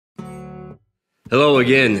Hello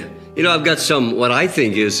again. I've got some what I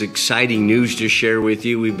think is exciting news to share with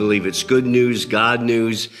you. We believe it's good news, God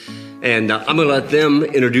news. And I'm going to let them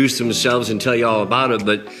introduce themselves and tell you all about it.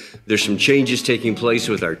 But there's some changes taking place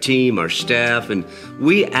with our team, our staff. And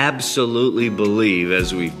we absolutely believe,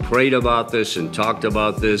 as we've prayed about this and talked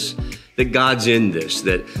about this, that God's in this,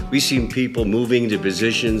 that we've seen people moving to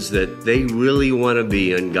positions that they really want to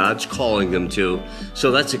be in. God's calling them to.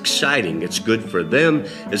 So that's exciting. It's good for them.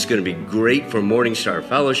 It's going to be great for MStar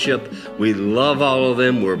Fellowship. We love all of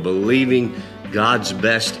them. We're believing God's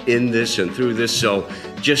best in this and through this. So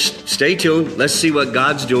just stay tuned. Let's see what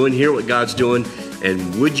God's doing, hear what God's doing.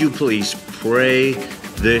 And would you please pray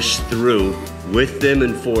this through with them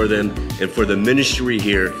and for the ministry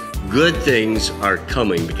here. Good things are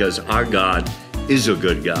coming because our God is a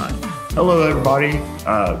good God. Hello, everybody.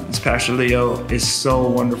 It's Pastor Leo. It's so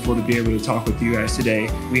wonderful to be able to talk with you guys today.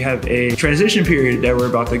 We have a transition period that we're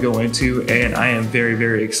about to go into, and I am very,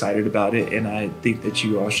 very excited about it, and I think that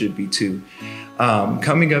you all should be too.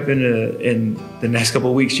 Coming up in the next couple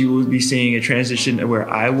of weeks, you will be seeing a transition where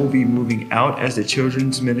I will be moving out as the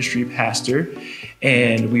children's ministry pastor,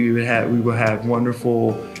 and we will have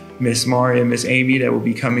wonderful Miss Mahri and Miss Amy that will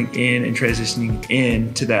be coming in and transitioning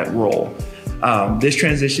into that role. This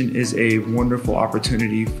transition is a wonderful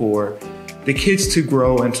opportunity for the kids to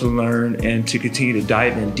grow and to learn and to continue to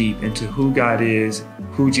dive in deep into who God is,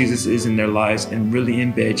 who Jesus is in their lives, and really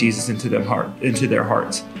embed Jesus into their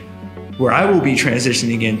hearts. Where I will be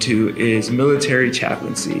transitioning into is military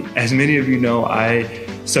chaplaincy. As many of you know, I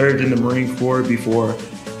served in the Marine Corps before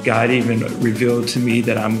God even revealed to me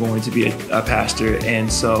that I'm going to be a pastor.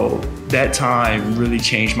 And so that time really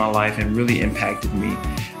changed my life and really impacted me.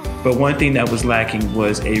 But one thing that was lacking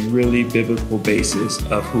was a really biblical basis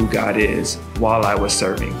of who God is while I was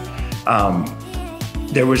serving.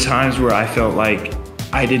 There were times where I felt like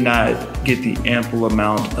I did not get the ample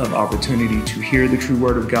amount of opportunity to hear the true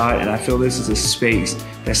word of God. And I feel this is a space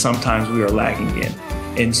that sometimes we are lacking in.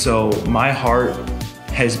 And so my heart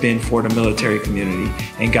has been for the military community,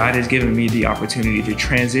 and God has given me the opportunity to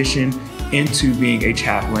transition into being a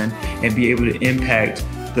chaplain and be able to impact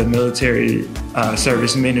the military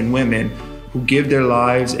servicemen and women who give their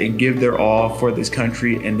lives and give their all for this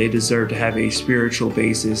country, and they deserve to have a spiritual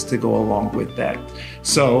basis to go along with that.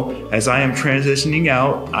 So as I am transitioning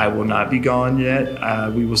out, I will not be gone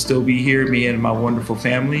yet. We will still be here, me and my wonderful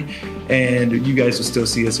family, and you guys will still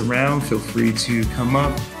see us around. Feel free to come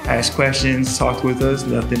up, ask questions, talk with us.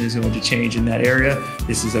 Nothing is going to change in that area.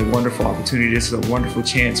 This is a wonderful opportunity. This is a wonderful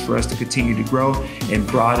chance for us to continue to grow and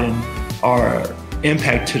broaden our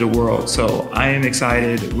impact to the world. So I am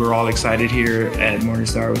excited. We're all excited here at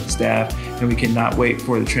MStar with the staff, and we cannot wait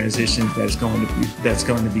for the transition that's going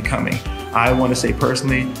to be coming. I want to say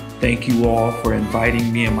personally, thank you all for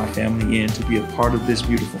inviting me and my family in to be a part of this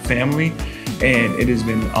beautiful family. And it has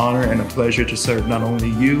been an honor and a pleasure to serve not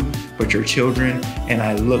only you, but your children. And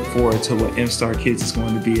I look forward to what MStar Kids is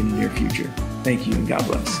going to be in the near future. Thank you and God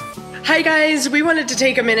bless. Hi guys, we wanted to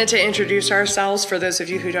take a minute to introduce ourselves for those of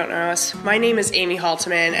you who don't know us. My name is Amy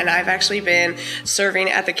Halteman, and I've actually been serving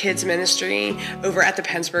at the kids ministry over at the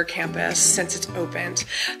Pennsburg campus since it's opened.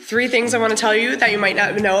 3 things I want to tell you that you might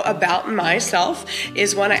not know about myself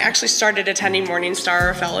is one, I actually started attending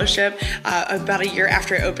MStar Fellowship about a year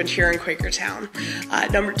after it opened here in Quakertown.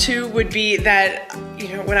 Number 2 would be that,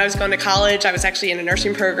 when I was going to college, I was actually in a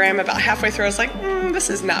nursing program. About halfway through, I was like, this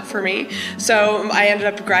is not for me. So I ended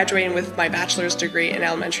up graduating with my bachelor's degree in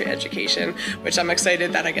elementary education, which I'm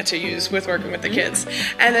excited that I get to use with working with the kids.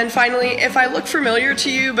 And then finally, if I look familiar to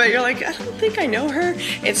you, but you're like, I don't think I know her,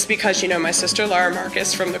 it's because you know my sister Laura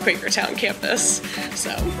Marcus from the Quakertown campus.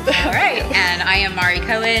 So, all right. And I am Mahri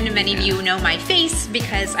Coen. Many of you know my face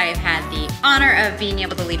because I've had the honor of being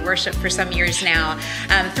able to lead worship for some years now.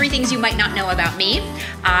 3 things you might not know about me.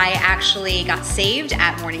 I actually got saved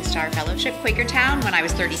at MStar Fellowship Quakertown when I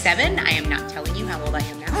was 37. I am not telling you how old I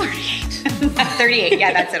am now. 38.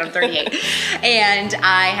 Yeah, that's it. I'm 38. And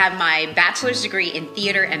I have my bachelor's degree in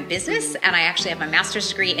theater and business, and I actually have my master's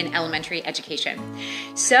degree in elementary education.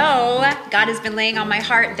 So God has been laying on my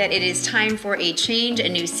heart that it is time for a change, a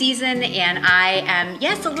new season, and I am,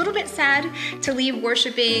 yes, a little bit sad to leave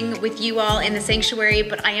worshiping with you all in the sanctuary,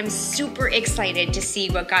 but I am super excited to see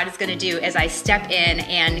what God is going to do as I step in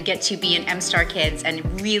and get to be an MStar Kids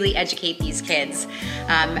and really educate these kids.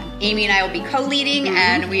 Amy and I will be co-leading,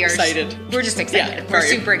 and we are excited. We're just excited. Yeah, we're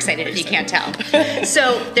super excited if you can't tell.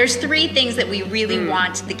 So there's 3 things that we really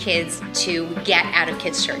want the kids to get out of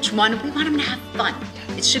Kids Church. 1, we want them to have fun.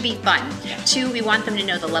 It should be fun. 2, we want them to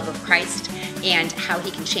know the love of Christ and how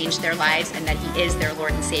he can change their lives and that he is their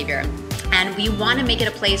Lord and Savior. And we want to make it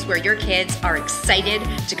a place where your kids are excited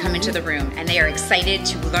to come into the room and they are excited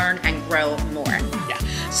to learn and grow more. Yeah.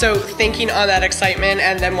 So thinking on that excitement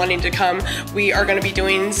and then wanting to come, we are going to be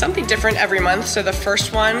doing something different every month. So the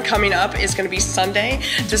first one coming up is going to be Sunday,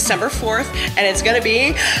 December 4th, and it's going to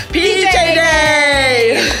be PJ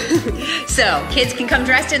Day! So kids can come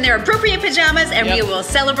dressed in their appropriate pajamas and we will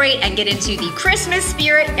celebrate and get into the Christmas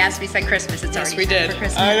spirit. Yes, we said Christmas. It's already time for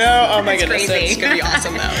Christmas. I know. Oh my It's goodness. crazy. It's going to be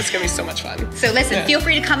awesome though. It's going to be so much fun. So listen, feel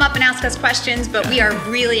free to come up and ask us questions, but we are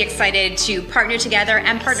really excited to partner together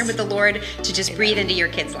and partner with the Lord to just breathe into your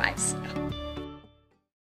kids' lives.